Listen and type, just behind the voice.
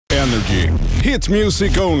Energy. Hit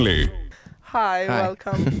music only. Hi,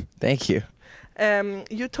 welcome. Thank you.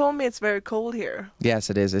 You told me it's very cold here. Yes,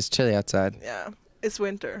 it is. It's chilly outside. Yeah, it's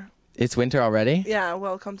winter. It's winter already? Yeah,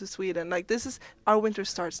 welcome to Sweden. Like, this is, our winter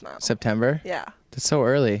starts now. September? Yeah. That's so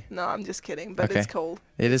early. No, I'm just kidding, but it's cold.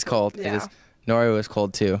 It is cold. Yeah. It is. Norway was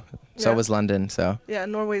cold too. So was London, so. Yeah,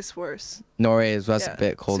 Norway's worse. Norway was a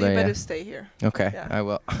bit colder, so you better stay here. Okay, Yeah. I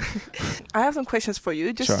will. I have some questions for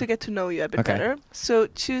you, just to get to know you a bit better. So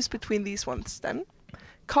choose between these ones then.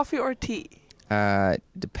 Coffee or tea?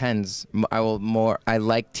 Depends. I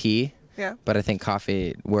like tea. Yeah. But I think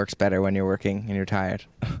coffee works better when you're working and you're tired.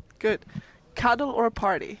 Good. Cuddle or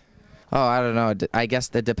party? Oh, I don't know. I guess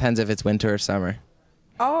that depends if it's winter or summer.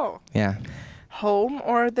 Oh. Yeah. Home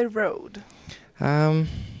or the road?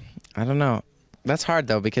 I don't know. That's hard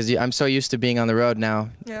though, because I'm so used to being on the road now.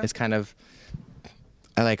 Yeah. It's kind of,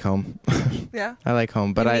 I like home. Yeah. I like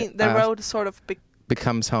home, but the road sort of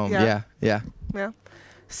becomes home. Yeah. Yeah.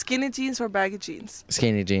 Skinny jeans or baggy jeans?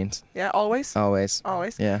 Skinny jeans. Yeah, always? Always.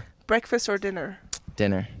 Always? Yeah. Breakfast or dinner?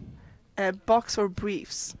 Dinner. Box or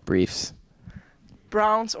briefs? Briefs.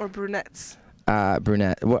 Browns or brunettes?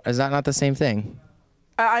 Brunette. What, is that not the same thing?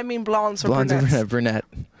 I mean blondes or Blondes brunettes. Or brunette.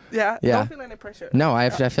 Yeah? Don't feel any pressure. No, I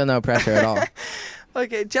feel no pressure at all.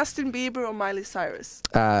 Okay, Justin Bieber or Miley Cyrus?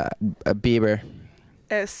 Bieber.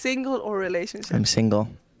 Single or relationship? I'm single.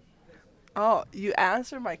 Oh, you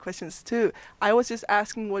answer my questions too. I was just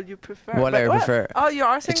asking what you prefer. What I prefer. Oh, you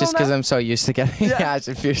are single. It's just because I'm so used to getting asked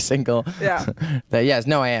if you're single. Yeah. Yes.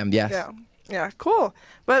 No, I am. Yes. Yeah. Yeah. Cool.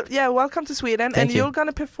 Well, yeah. Welcome to Sweden, Thank you. You're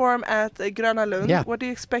gonna perform at Gröna Lund. Yeah. What do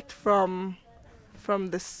you expect from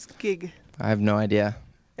this gig? I have no idea.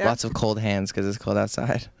 Yeah. Lots of cold hands because it's cold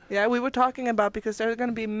outside. Yeah, we were talking about, because there are going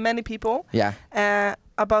to be many people. Yeah.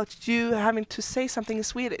 About you having to say something in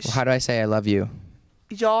Swedish. Well, how do I say I love you?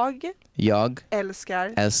 Jag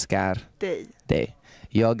älskar dig.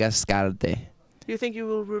 Jag älskar dig. Do you think you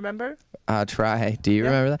will remember? I'll try. Do you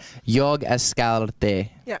remember that? Jag älskar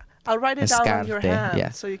dig. Yeah, I'll write it down on your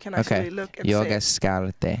hand so you can actually look and Jag say.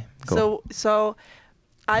 älskar dig. So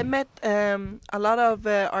I met a lot of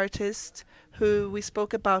artists who we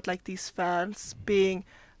spoke about, like these fans being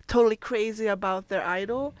totally crazy about their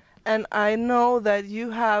idol, and I know that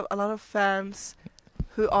you have a lot of fans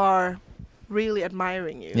who are really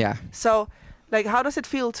admiring you. Yeah. So, like, how does it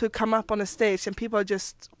feel to come up on a stage and people are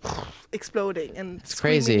just exploding and it's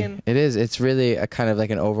crazy. It is. It's really a kind of like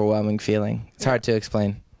an overwhelming feeling. It's hard to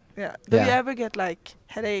explain. Yeah. Do you ever get like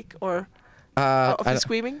headache or of the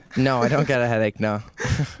screaming? No, I don't get a headache. No.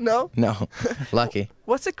 No. No. Lucky.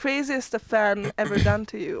 What's the craziest a fan ever done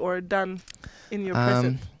to you or done in your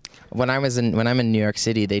present? When I'm in New York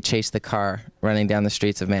City, they chase the car running down the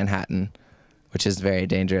streets of Manhattan, which is very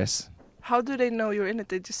dangerous. How do they know you're in it?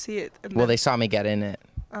 They just see it. Well, they saw me get in it.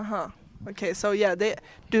 Okay, so yeah,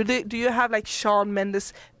 do you have like Shawn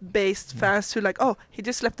Mendes based fans who like, oh, he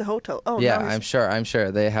just left the hotel? Oh, yeah, I'm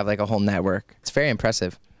sure they have like a whole network. It's very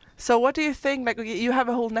impressive. So what do you think? Like, you have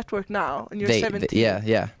a whole network now, and you're 17.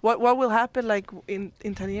 Yeah. What will happen like in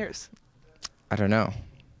 10 years? I don't know.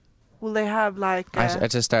 Will they have like? I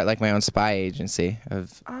just start like my own spy agency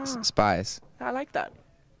of spies. I like that.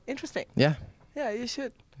 Interesting. Yeah. Yeah, you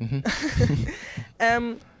should.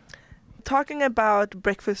 Mm-hmm. Talking about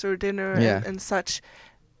breakfast or dinner and such.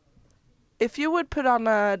 If you would put on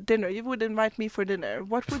a dinner, you would invite me for dinner.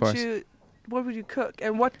 What would you cook,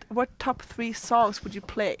 and what top 3 songs would you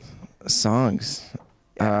play? Songs.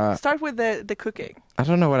 Start with the cooking. I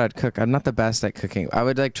don't know what I'd cook. I'm not the best at cooking. I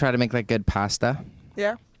would like try to make like good pasta.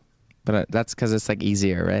 Yeah. But that's because it's like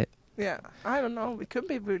easier, right? Yeah. I don't know. We could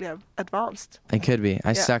be really advanced. It could be.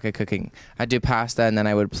 I suck at cooking. I'd do pasta, and then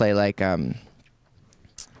I would play like I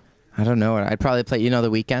don't know. I'd probably play. The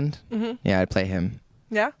Weeknd. Mm-hmm. Yeah, I'd play him.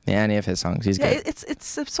 Yeah. Yeah, any of his songs. He's good. It's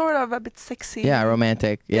sort of a bit sexy. Yeah,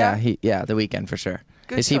 romantic. Yeah. The Weeknd for sure.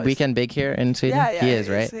 Good is choice. he Weeknd big here in Sweden? Yeah, he is,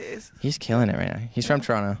 right? He is. He's killing it right now. He's from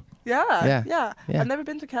Toronto. Yeah. I've never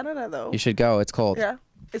been to Canada though. You should go. It's cold. Yeah.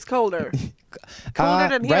 It's colder. Colder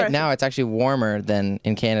than here. Right now, it's actually warmer than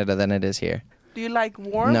in Canada than it is here. Do you like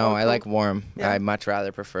warm? No, I like warm. Yeah. I much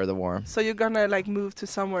rather prefer the warm. So you're gonna like move to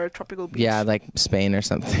somewhere tropical beach? Yeah, like Spain or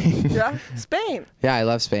something. Yeah, Spain. Yeah, I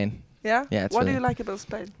love Spain. Yeah. Yeah. What do you like about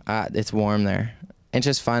Spain? It's warm there. It's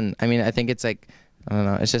just fun. I mean, I think it's like, I don't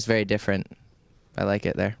know. It's just very different. I like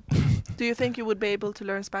it there. Do you think you would be able to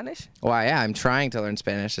learn Spanish? Well, yeah, I'm trying to learn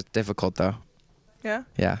Spanish. It's difficult though. Yeah.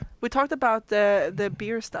 Yeah. We talked about the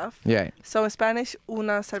beer stuff. Yeah. So in Spanish,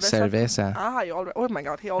 una cerveza. Cerveza. Oh my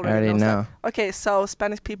God, he I already already knows know. that. Okay, so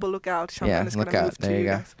Spanish people, look out. Shawn Mendes is look gonna out. move There to you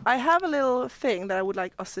go. guys. I have a little thing that I would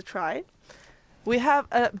like us to try. We have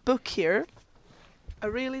a book here, a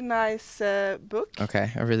really nice book.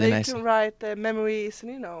 Okay, a really nice. You can write memories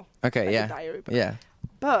and Okay, like yeah. a diary book. Yeah.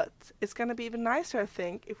 But it's gonna be even nicer, I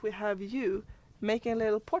think, if we have you making a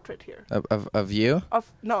little portrait here. Of you?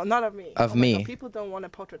 No, not of me. Of my me. God, people don't want a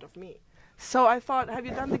portrait of me. So I thought, have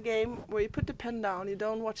you done the game where you put the pen down, you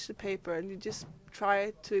don't watch the paper, and you just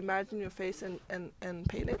try to imagine your face and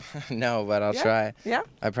paint it? No, but I'll try. Yeah?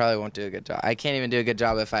 I probably won't do a good job. I can't even do a good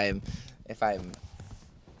job if I'm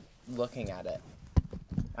looking at it.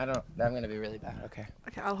 I'm gonna be really bad. Okay.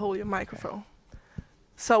 Okay, I'll hold your microphone. Okay.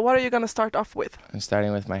 So what are you gonna start off with? I'm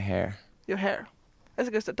starting with my hair. Your hair. That's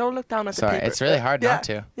a good start. Don't look down at the paper. Sorry, it's really hard not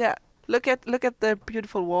to. Yeah. Look at the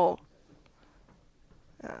beautiful wall.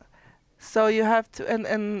 So you have to,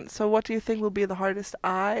 and so what do you think will be the hardest,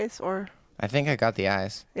 eyes or? I think I got the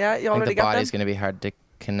eyes. Yeah, you already got them? I think the body's gonna be hard to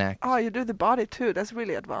connect. Oh, you do the body too. That's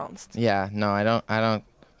really advanced. Yeah, no, I don't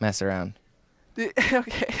mess around.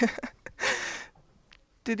 Okay.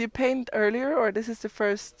 Did you paint earlier, or this is the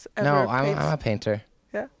first ever? No, I'm a painter.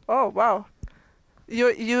 Yeah. Oh wow.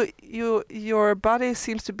 Your body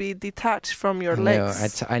seems to be detached from your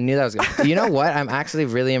legs. I knew that was gonna. You know what? I'm actually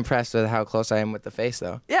really impressed with how close I am with the face,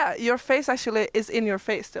 though. Yeah, your face actually is in your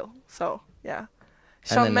face still. So yeah.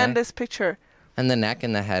 Shawn Mendes picture. And the neck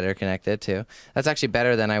and the head are connected too. That's actually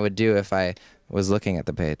better than I would do if I was looking at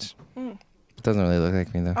the page. Mm. It doesn't really look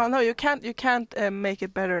like me though. Oh no, you can't make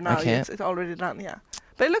it better now. I can't? It's already done. Yeah,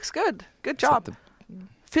 but it looks good. Good job.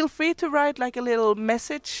 Feel free to write like a little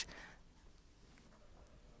message.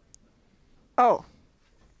 Oh,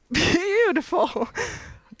 beautiful!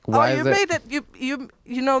 Why you made it.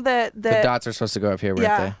 You know the dots are supposed to go up here,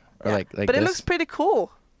 weren't they? Or like but this? It looks pretty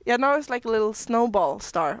cool. Yeah, now it's like a little snowball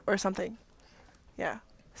star or something. Yeah.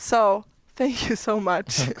 So thank you so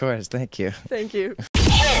much. Of course, thank you. Thank you.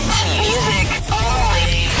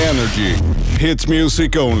 Energy hits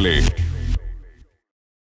music only.